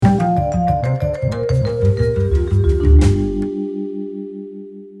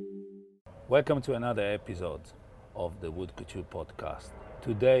Welcome to another episode of the Wood Couture podcast.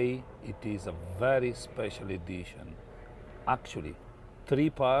 Today it is a very special edition, actually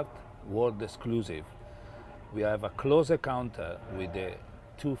 3-part world exclusive. We have a close encounter with the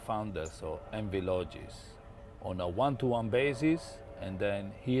two founders of ENVI Lodges on a one-to-one basis and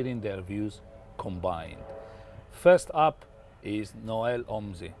then hearing their views combined. First up is Noelle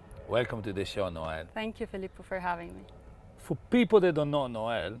Homsy. Welcome to the show, Noelle. Thank you, Filippo, for having me. For people that don't know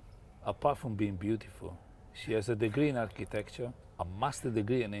Noelle, apart from being beautiful, she has a degree in architecture, a master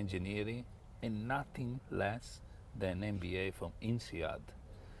degree in engineering, and nothing less than an MBA from INSEAD.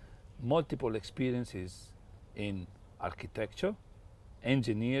 Multiple experiences in architecture,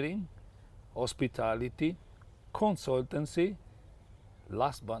 engineering, hospitality, consultancy.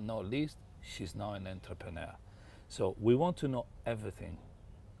 Last but not least, she's now an entrepreneur. So we want to know everything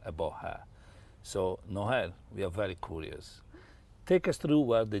about her. So Noelle, we are very curious. Take us through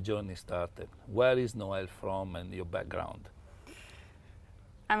where the journey started. Where is Noelle from and your background?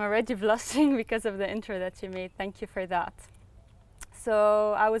 I'm already blushing because of the intro that you made. Thank you for that.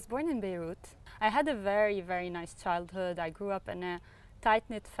 So I was born in Beirut. I had a very, very nice childhood. I grew up in a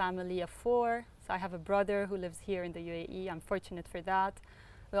tight-knit family of 4. So I have a brother who lives here in the UAE. I'm fortunate for that.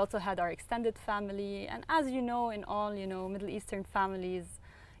 We also had our extended family. And as you know, in all, Middle Eastern families,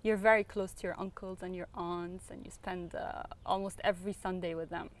 you're very close to your uncles and your aunts, and you spend almost every Sunday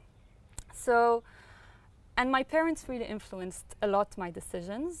with them. So, and my parents really influenced a lot my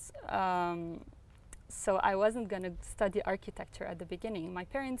decisions. So I wasn't going to study architecture at the beginning. My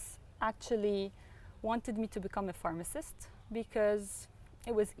parents actually wanted me to become a pharmacist because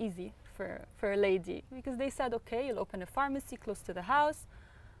it was easy for a lady. Because they said, okay, you'll open a pharmacy close to the house,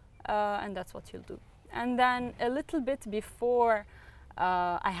 and that's what you'll do. And then a little bit before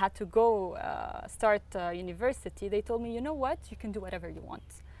I had to go start university, they told me, you know what, you can do whatever you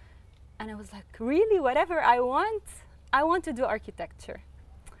want. And I was like, really, whatever I want? I want to do architecture.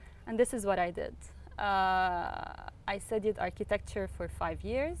 And this is what I did. I studied architecture for 5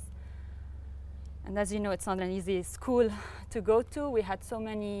 years. And as you know, it's not an easy school to go to. We had so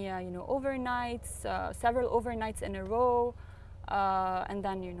many, overnights, several overnights in a row. And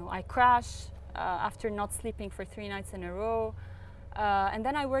then, I crashed after not sleeping for 3 nights in a row. And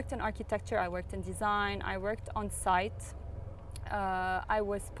then I worked in architecture, I worked in design, I worked on site. I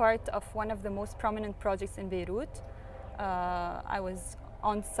was part of one of the most prominent projects in Beirut. I was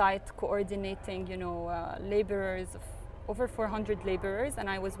on site coordinating, laborers, of over 400 laborers, and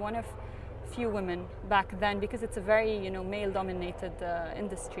I was one of few women back then because it's a very, male-dominated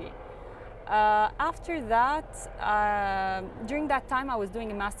industry. After that, during that time, I was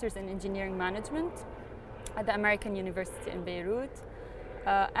doing a master's in engineering management at the American University in Beirut.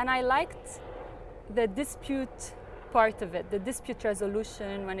 And I liked the dispute part of it, the dispute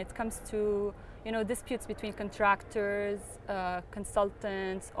resolution when it comes to, disputes between contractors,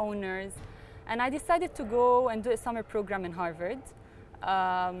 consultants, owners. And I decided to go and do a summer program in Harvard.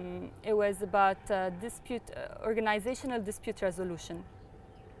 It was about organizational dispute resolution.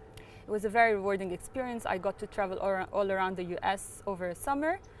 It was a very rewarding experience. I got to travel all around the US over a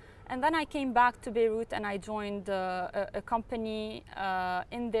summer. And then I came back to Beirut and I joined a company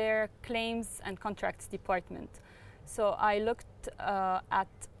in their claims and contracts department. So I looked at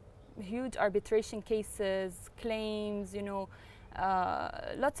huge arbitration cases, claims,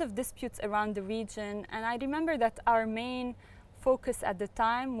 lots of disputes around the region. And I remember that our main focus at the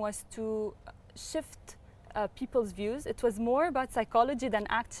time was to shift people's views. It was more about psychology than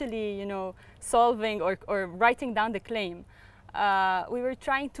actually, solving or writing down the claim. We were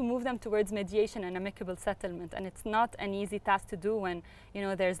trying to move them towards mediation and amicable settlement, and it's not an easy task to do when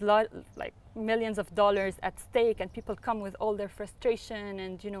there's like millions of dollars at stake, and people come with all their frustration,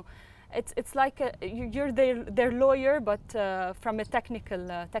 and it's like you're their lawyer, but from a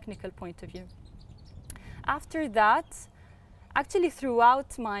technical point of view. After that, actually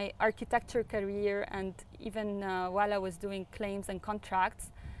throughout my architecture career and even while I was doing claims and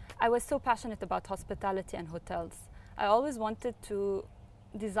contracts, I was so passionate about hospitality and hotels. I always wanted to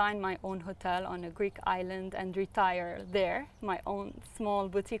design my own hotel on a Greek island and retire there, my own small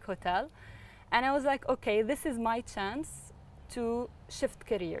boutique hotel. And I was like, okay, this is my chance to shift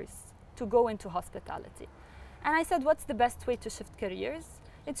careers, to go into hospitality. And I said, what's the best way to shift careers?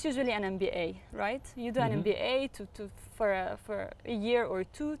 It's usually an MBA, right? You do an MBA for a year or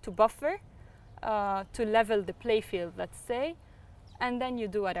two to buffer, to level the play field, let's say, and then you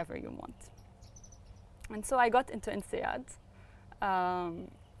do whatever you want. And so I got into INSEAD.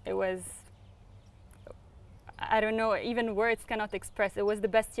 It was, I don't know, even words cannot express. It was the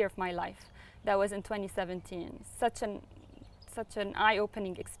best year of my life. That was in 2017. such an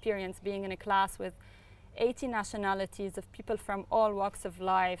eye-opening experience being in a class with 80 nationalities of people from all walks of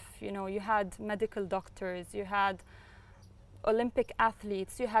life. You know, you had medical doctors, you had Olympic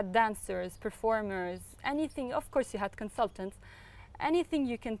athletes, you had dancers, performers, anything. Of course, you had consultants. Anything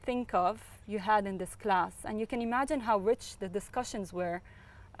you can think of, you had in this class. And you can imagine how rich the discussions were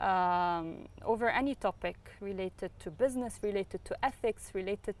over any topic related to business, related to ethics,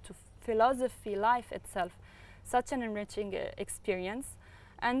 related to philosophy, life itself. Such an enriching experience.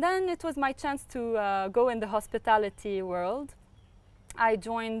 And then it was my chance to go in the hospitality world. I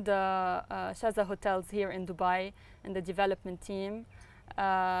joined Shaza Hotels here in Dubai in the development team.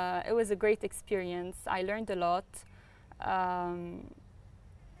 It was a great experience. I learned a lot.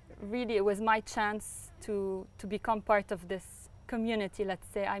 Really, it was my chance to become part of this community, let's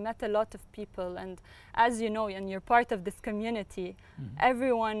say. I met a lot of people, and as you know, and you're part of this community,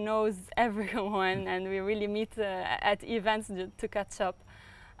 everyone knows everyone, and we really meet at events to catch up.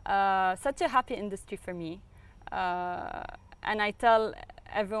 Such a happy industry for me. And I tell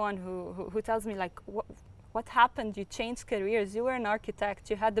everyone who tells me, like, what happened? You changed careers. You were an architect.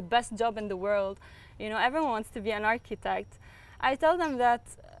 You had the best job in the world. You know, everyone wants to be an architect. I tell them that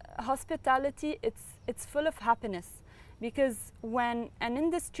hospitality, it's full of happiness, because when an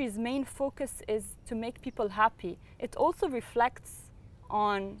industry's main focus is to make people happy, it also reflects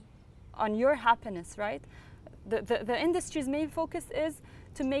on your happiness, right? The industry's main focus is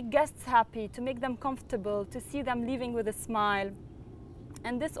to make guests happy, to make them comfortable, to see them leaving with a smile.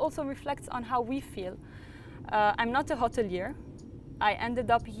 And this also reflects on how we feel. I'm not a hotelier. I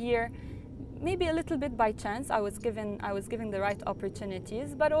ended up here maybe a little bit by chance. I was given the right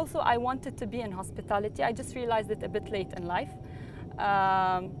opportunities, but also I wanted to be in hospitality. I just realized it a bit late in life.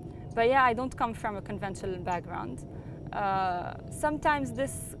 But yeah, I don't come from a conventional background. Sometimes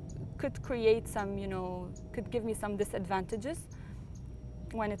this could create some, could give me some disadvantages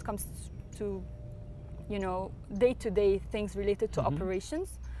when it comes to, day-to-day things related to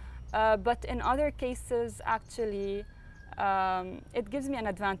operations. But in other cases, actually, it gives me an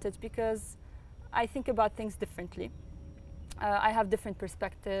advantage because I think about things differently. I have different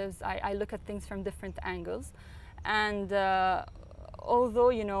perspectives. I look at things from different angles. And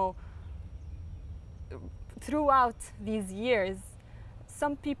although, throughout these years,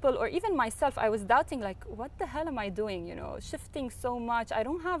 some people, or even myself, I was doubting, like, what the hell am I doing? Shifting so much. I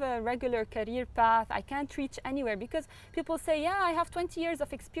don't have a regular career path. I can't reach anywhere, because people say, yeah, I have 20 years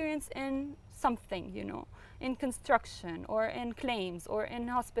of experience in something, in construction or in claims or in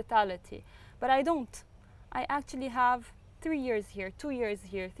hospitality. But I don't. I actually have 3 years here, 2 years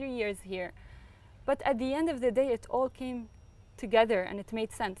here, 3 years here. But at the end of the day, it all came together and it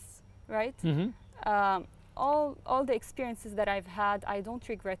made sense, right? All the experiences that I've had, I don't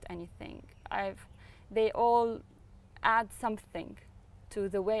regret anything. They all add something to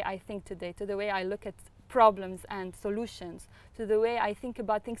the way I think today, to the way I look at problems and solutions, to the way I think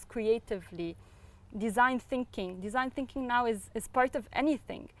about things creatively. Design thinking now is part of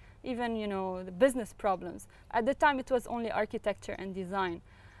anything, even the business problems. At the time, it was only architecture and design.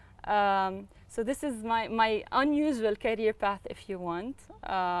 So this is my unusual career path, if you want,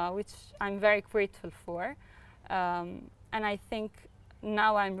 which I'm very grateful for. And I think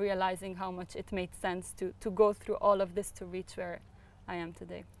now I'm realizing how much it made sense to go through all of this to reach where I am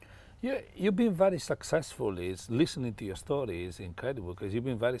today. Yeah, you've been very successful. Listening to your story is incredible, because you've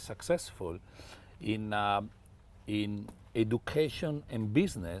been very successful in education and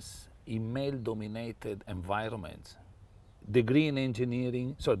business in male-dominated environments. Degree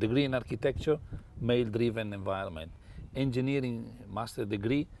in architecture, male-driven environment. Engineering master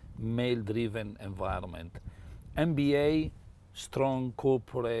degree, male-driven environment. MBA, strong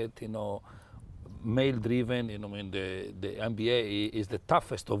corporate, male-driven. The MBA is the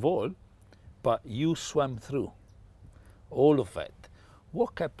toughest of all, but you swam through all of it.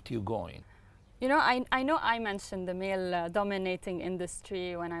 What kept you going? I know I mentioned the male dominating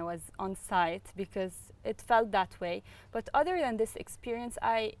industry when I was on site, because it felt that way. But other than this experience,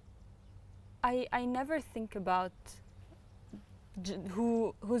 I never think about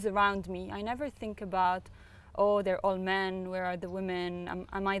who's around me. I never think about, oh, they're all men, where are the women?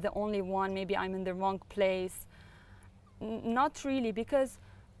 Am I the only one? Maybe I'm in the wrong place. Not really, because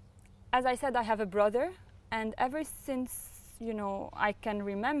as I said, I have a brother, and ever since I can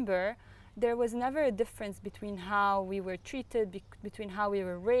remember, there was never a difference between how we were treated, between how we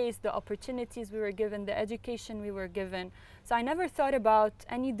were raised, the opportunities we were given, the education we were given. So I never thought about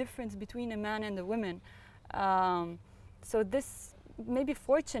any difference between a man and a woman. So this, maybe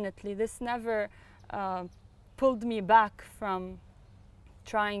fortunately, this never pulled me back from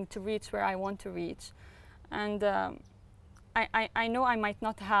trying to reach where I want to reach. And I know I might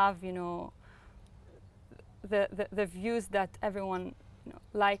not have, you know, the views that everyone, you know,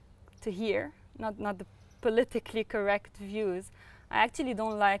 like to hear, not the politically correct views. I actually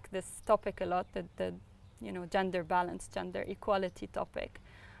don't like this topic a lot, the you know, gender balance, gender equality topic,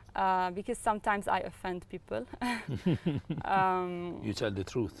 because sometimes I offend people. You tell the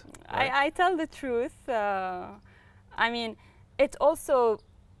truth. Right? I tell the truth. I mean, it also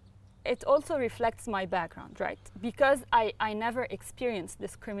reflects my background, right? Because I never experienced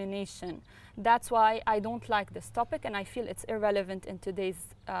discrimination. That's why I don't like this topic, and I feel it's irrelevant in today's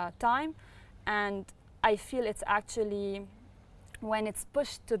time. And I feel it's actually, when it's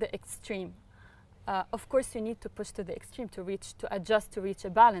pushed to the extreme, of course you need to push to the extreme to adjust to reach a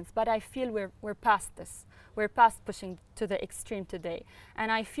balance, but I feel we're past this. We're past pushing to the extreme today.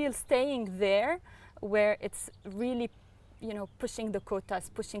 And I feel staying there where it's really, you know, pushing the quotas,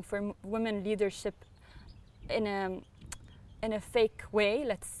 pushing for women leadership in a fake way,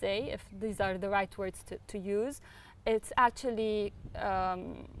 let's say, if these are the right words to use, it's actually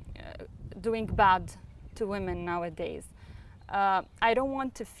doing bad to women nowadays. I don't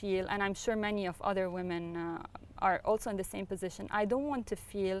want to feel, and I'm sure many of other women are also in the same position, I don't want to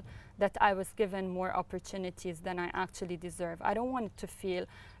feel that I was given more opportunities than I actually deserve. I don't want to feel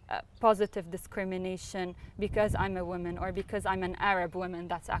positive discrimination because I'm a woman or because I'm an Arab woman.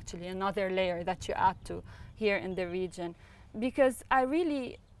 That's actually another layer that you add to here in the region. Because I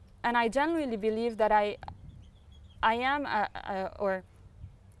really, and I genuinely believe that I am, or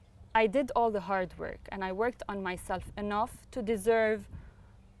I did all the hard work and I worked on myself enough to deserve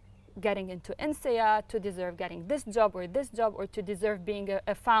getting into INSEA, to deserve getting this job, or to deserve being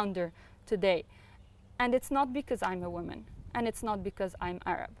a founder today. And it's not because I'm a woman, and it's not because I'm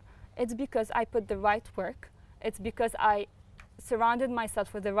Arab. It's because I put the right work. It's because I surrounded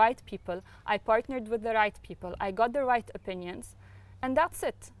myself with the right people. I partnered with the right people. I got the right opinions, and that's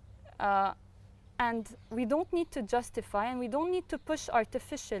it. And we don't need to justify, and we don't need to push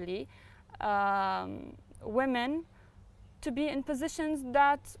artificially women to be in positions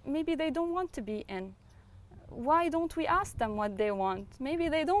that maybe they don't want to be in. Why don't we ask them what they want? Maybe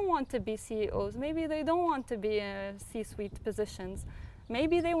they don't want to be CEOs. Maybe they don't want to be in C-suite positions.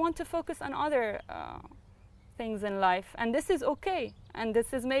 Maybe they want to focus on other things in life. And this is okay. And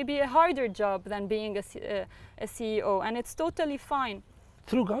this is maybe a harder job than being a CEO. And it's totally fine.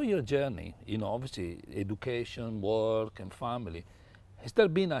 Throughout your journey, you know, obviously education, work, and family, has there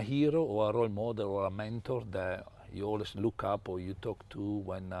been a hero or a role model or a mentor that you always look up or you talk to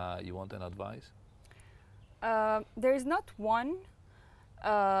when you want an advice? There is not one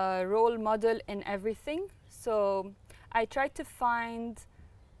role model in everything. So I try to find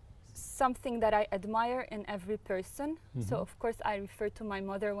something that I admire in every person. Mm-hmm. So of course I refer to my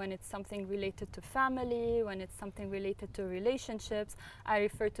mother when it's something related to family, when it's something related to relationships. I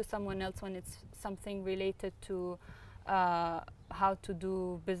refer to someone else when it's something related to how to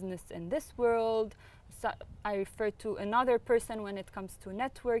do business in this world. So I refer to another person when it comes to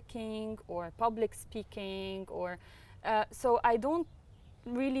networking or public speaking, or so I don't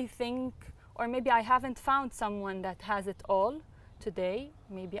really think, or maybe I haven't found someone that has it all today.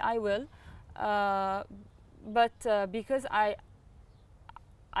 Maybe I will, but because I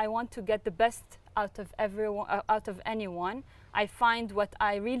want to get the best out of everyone, out of anyone, I find what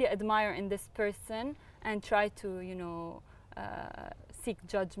I really admire in this person and try to, you know, seek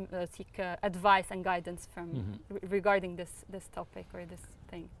advice and guidance from regarding this topic or this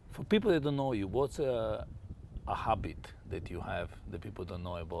thing. For people that don't know you, what's a habit that you have that people don't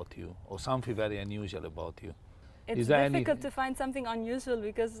know about you, or something very unusual about you? It's difficult to find something unusual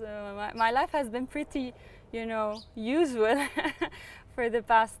because my life has been pretty, you know, usual for the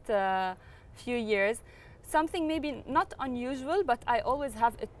past few years. Something maybe not unusual, but I always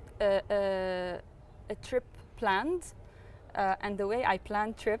have a trip planned. And the way I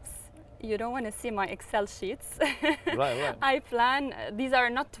plan trips, you don't want to see my Excel sheets. Right. I plan, these are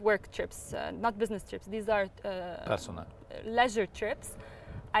not work trips, not business trips. These are personal, leisure trips.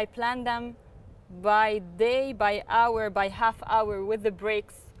 I plan them by day, by hour, by half hour, with the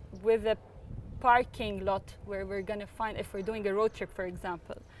breaks, with the parking lot where we're going to find, if we're doing a road trip, for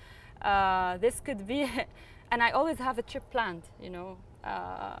example. This could be, and I always have a trip planned, you know,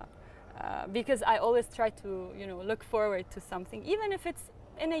 because I always try to, you know, look forward to something, even if it's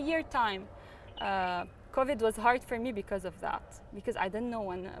in a year time. COVID was hard for me because of that, because I didn't know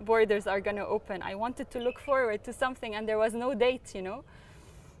when borders are going to open. I wanted to look forward to something and there was no date, you know.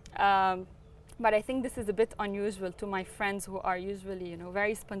 But I think this is a bit unusual to my friends who are usually, you know,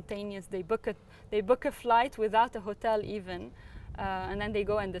 very spontaneous. They book a flight without a hotel even, and then they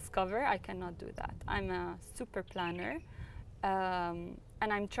go and discover. I cannot do that. I'm a super planner. And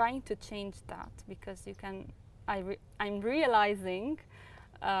I'm trying to change that because I'm realizing,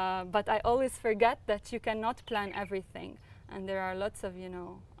 but I always forget that you cannot plan everything, and there are lots of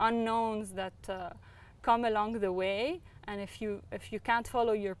unknowns that come along the way. And if you can't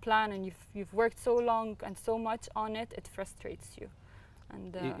follow your plan and you've worked so long and so much on it, it frustrates you.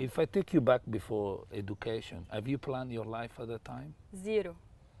 And If I take you back before education, have you planned your life at that time? zero.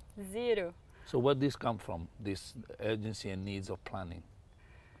 So where this come from, this urgency and needs of planning?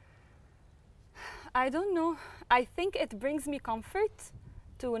 I don't know. I think it brings me comfort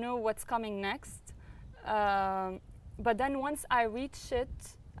to know what's coming next. But then once I reach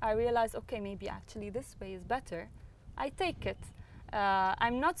it, I realize, okay, maybe actually this way is better. I take it.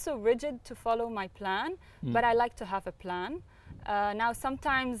 I'm not so rigid to follow my plan, but I like to have a plan. Now,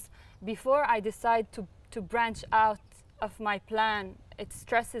 sometimes before I decide to branch out of my plan, it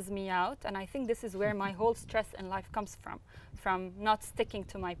stresses me out. And I think this is where my whole stress in life comes from not sticking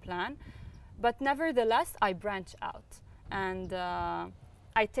to my plan. But nevertheless, I branch out and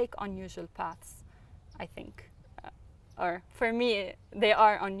I take unusual paths, I think. Or for me, they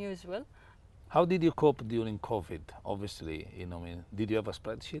are unusual. How did you cope during COVID? Obviously, did you have a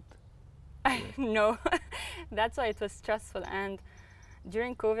spreadsheet? No, that's why it was stressful. And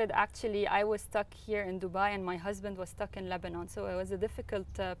during COVID, actually, I was stuck here in Dubai and my husband was stuck in Lebanon. So it was a difficult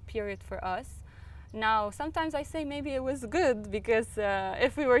period for us. Now, sometimes I say maybe it was good because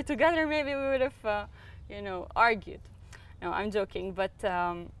if we were together, maybe we would have, argued. No, I'm joking. But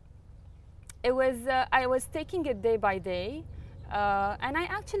it was, I was taking it day by day. And I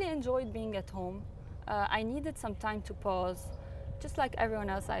actually enjoyed being at home. I needed some time to pause. Just like everyone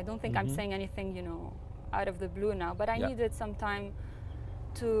else, I don't think I'm saying anything, out of the blue now, but I needed some time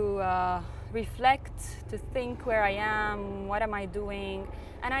to reflect, to think where I am, what am I doing.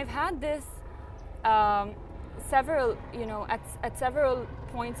 And I've had this several, at several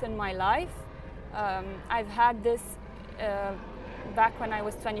points in my life. I've had this back when I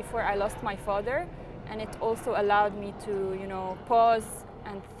was 24, I lost my father, and it also allowed me to, pause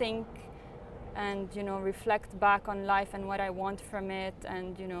and think and reflect back on life and what I want from it.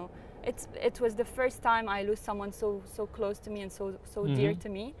 And it was the first time I lose someone so close to me and so dear to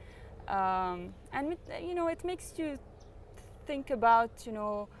me. And it makes you think about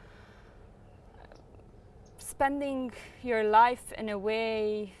spending your life in a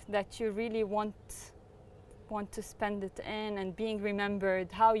way that you really want to spend it in, and being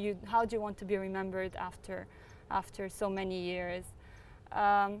remembered. How do you want to be remembered after so many years?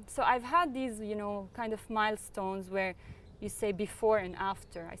 So I've had these, kind of milestones where you say before and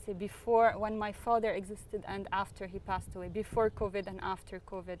after. I say before, when my father existed, and after he passed away, before COVID and after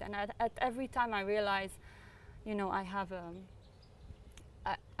COVID. And at every time I realize, I have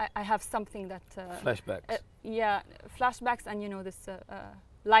I have something that flashbacks. Flashbacks, and this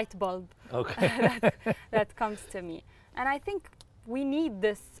light bulb that comes to me. And I think we need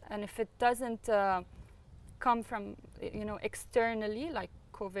this, and if it doesn't come from externally, like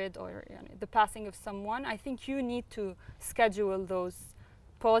COVID or the passing of someone, I think you need to schedule those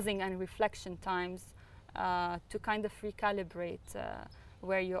pausing and reflection times to kind of recalibrate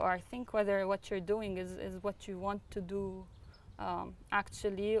where you are. Think whether what you're doing is what you want to do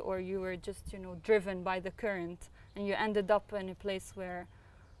actually, or you were just driven by the current and you ended up in a place where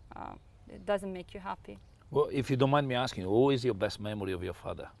it doesn't make you happy. Well, if you don't mind me asking, what is your best memory of your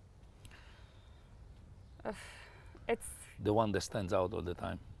father? It's the one that stands out all the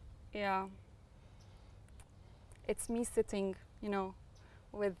time. Yeah. It's me sitting,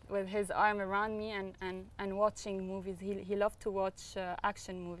 with his arm around me and watching movies. He loved to watch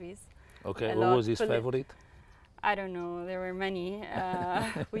action movies. Okay, what was his favorite? I don't know, there were many.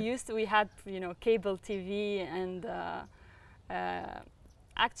 We had, cable TV, and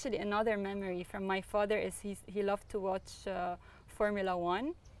actually another memory from my father is he loved to watch Formula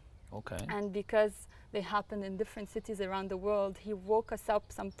 1. Okay. And because they happened in different cities around the world, he woke us up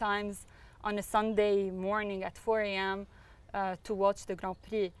sometimes on a Sunday morning at 4 a.m. To watch the Grand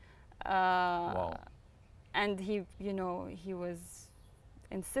Prix. Wow. And he was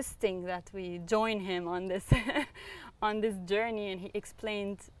insisting that we join him on this on this journey, and he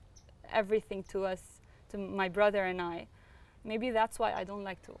explained everything to us, to my brother and I. Maybe that's why I don't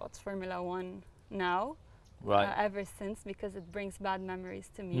like to watch Formula 1 now. Right. Ever since, because it brings bad memories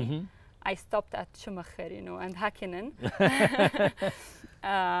to me. I stopped at Schumacher, and Hakkinen.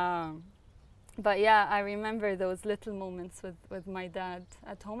 But yeah, I remember those little moments with my dad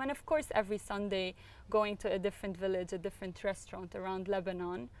at home. And of course, every Sunday, going to a different village, a different restaurant around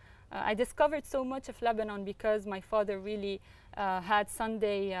Lebanon. I discovered so much of Lebanon because my father really had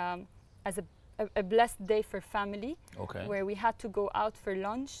Sunday as a blessed day for family, Okay. where we had to go out for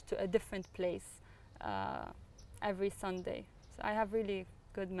lunch to a different place every Sunday. So I have really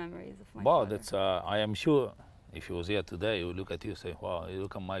good memories of my Wow, father. that's. I am sure if he was here today, he would look at you and say, "Wow, you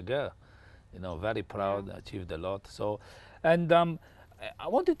look at my girl. You know, very proud, Yeah. achieved a lot." So, and I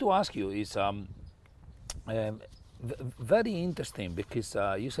wanted to ask you is very interesting because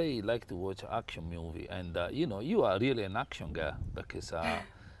you say you like to watch action movie, and you know you are really an action girl because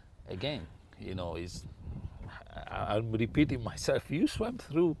again, you know, is I'm repeating myself. You swam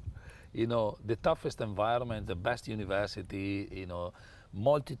through, you know, the toughest environment, the best university, you know,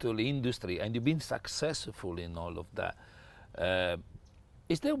 multiple industry, and you've been successful in all of that. Uh,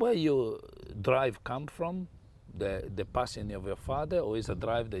 is that where your drive come from? The passion of your father, or is a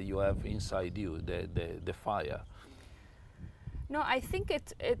drive that you have inside you, the fire? No, I think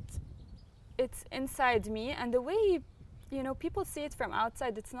it's inside me, and the way, you know, people see it from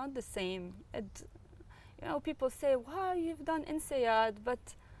outside, it's not the same. You know, people say, "Wow, you've done INSEAD,"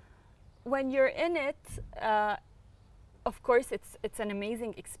 but when you're in it, of course, it's an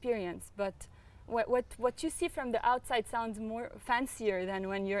amazing experience. But what you see from the outside sounds more fancier than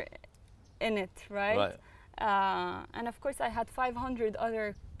when you're in it, right? Right. And of course, I had 500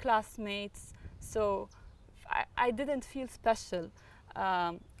 other classmates, so I didn't feel special.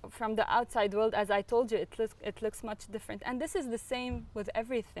 From the outside world, as I told you, it looks much different, and this is the same with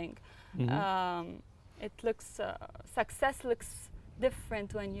everything. It looks success looks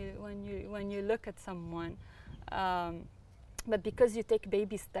different when you look at someone, but because you take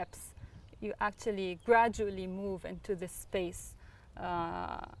baby steps, you actually gradually move into this space.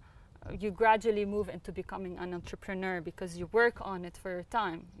 You gradually move into becoming an entrepreneur because you work on it for a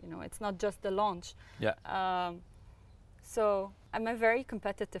time. You know, it's not just the launch. Yeah. So I'm a very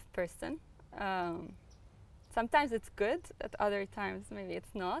competitive person. Sometimes it's good, at other times maybe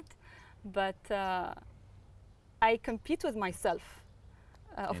it's not. But I compete with myself.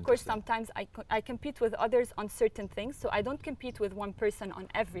 Of course, sometimes I compete with others on certain things, so I don't compete with one person on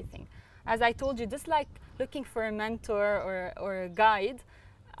everything. As I told you, just like looking for a mentor or a guide,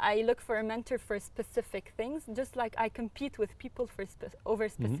 I look for a mentor for specific things, just like I compete with people for over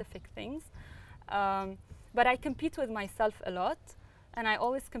specific things. But I compete with myself a lot, and I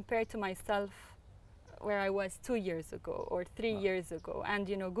always compare to myself where I was 2 years ago or 3 years ago. And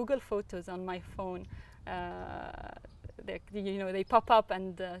you know, Google Photos on my phone, you know, they pop up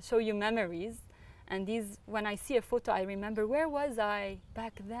and show you memories. And these, when I see a photo, I remember, where was I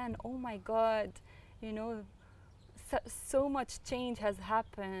back then? Oh my God, you know, so much change has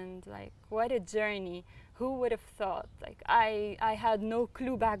happened. Like, what a journey. Who would have thought? Like, I had no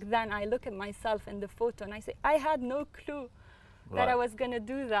clue back then. I look at myself in the photo and I say, I had no clue that I was going to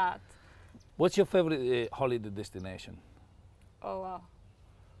do that. What's your favorite holiday destination? Oh, wow.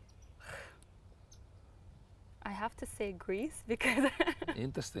 I have to say Greece because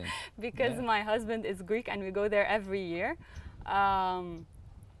Interesting. because my husband is Greek and we go there every year.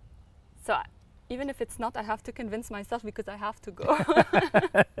 So even if it's not, I have to convince myself because I have to go.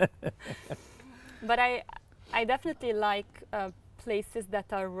 But I definitely like places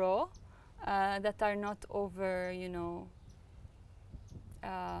that are raw, that are not over, you know,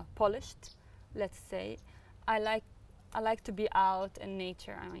 polished, let's say. I like to be out in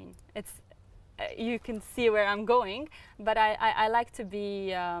nature. I mean, it's you can see where I'm going, but I like to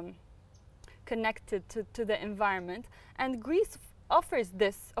be connected to the environment. And Greece offers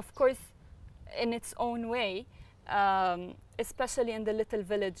this, of course, in its own way, especially in the little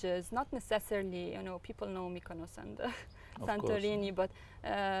villages. Not necessarily, you know, people know Mykonos and Santorini, but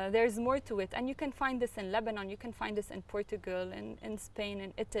there's more to it. And you can find this in Lebanon, you can find this in Portugal, in Spain,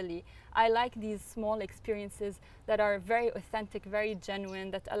 in Italy. I like these small experiences that are very authentic, very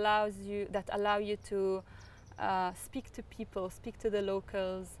genuine, that allow you to speak to people, speak to the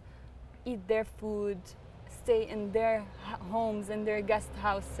locals, eat their food, stay in their homes, in their guest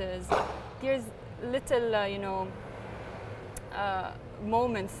houses. There's little, you know,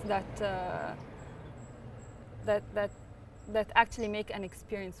 moments that actually make an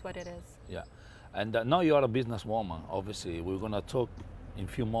experience what it is. Yeah, and now you are a businesswoman. Obviously, we're going to talk in a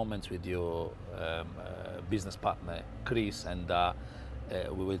few moments with your business partner, Chris, and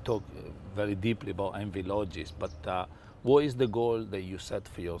we will talk very deeply about ENVI Logis. But what is the goal that you set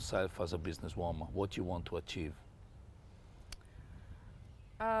for yourself as a businesswoman? What you want to achieve?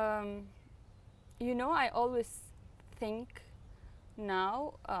 You know, I always think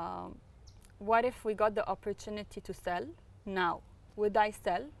now, what if we got the opportunity to sell now? Would I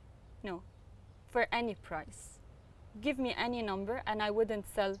sell? No, for any price. Give me any number and I wouldn't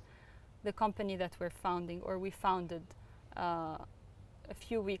sell the company that we're founding or we founded a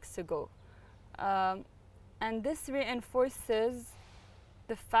few weeks ago. And this reinforces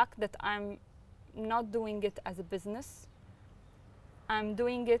the fact that I'm not doing it as a business. I'm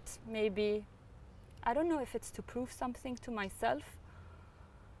doing it maybe, I don't know if it's to prove something to myself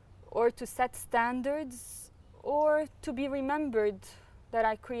or to set standards or to be remembered that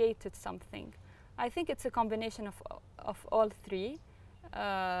I created something. I think it's a combination of all three.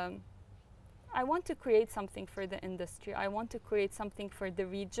 I want to create something for the industry. I want to create something for the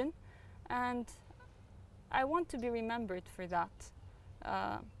region, and I want to be remembered for that.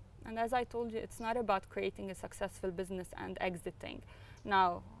 And as I told you, it's not about creating a successful business and exiting.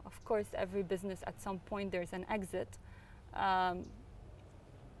 Now, of course, every business at some point there's an exit.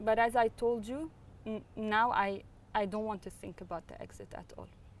 But as I told you, now I don't want to think about the exit at all.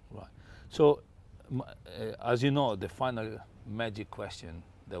 Right. So, as you know, the final magic question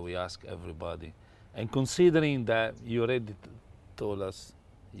that we ask everybody, and considering that you already told us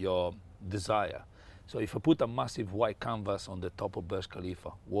your desire, so if I put a massive white canvas on the top of Burj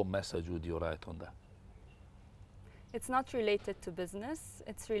Khalifa, what message would you write on that? It's not related to business.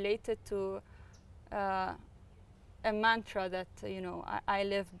 It's related to a mantra that I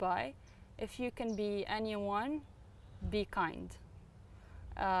live by. If you can be anyone, be kind.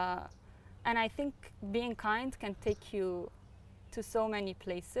 And I think being kind can take you to so many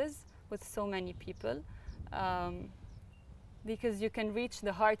places with so many people, because you can reach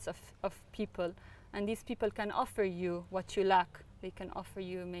the hearts of people, and these people can offer you what you lack. They can offer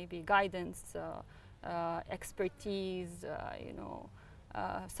you maybe guidance, expertise,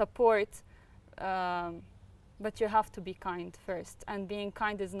 support, but you have to be kind first. And being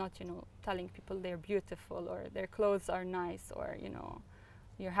kind is not, telling people they're beautiful or their clothes are nice or,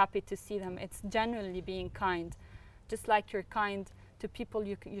 you're happy to see them. It's genuinely being kind. Just like you're kind to people,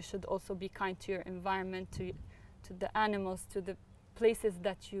 you should also be kind to your environment, to the animals, to the places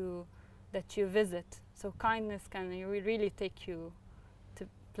that you visit. So kindness can really take you to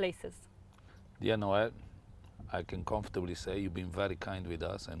places. Dear Noelle, I can comfortably say you've been very kind with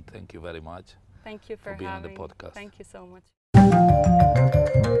us, and thank you very much. Thank you for being on the having podcast. Thank you so much.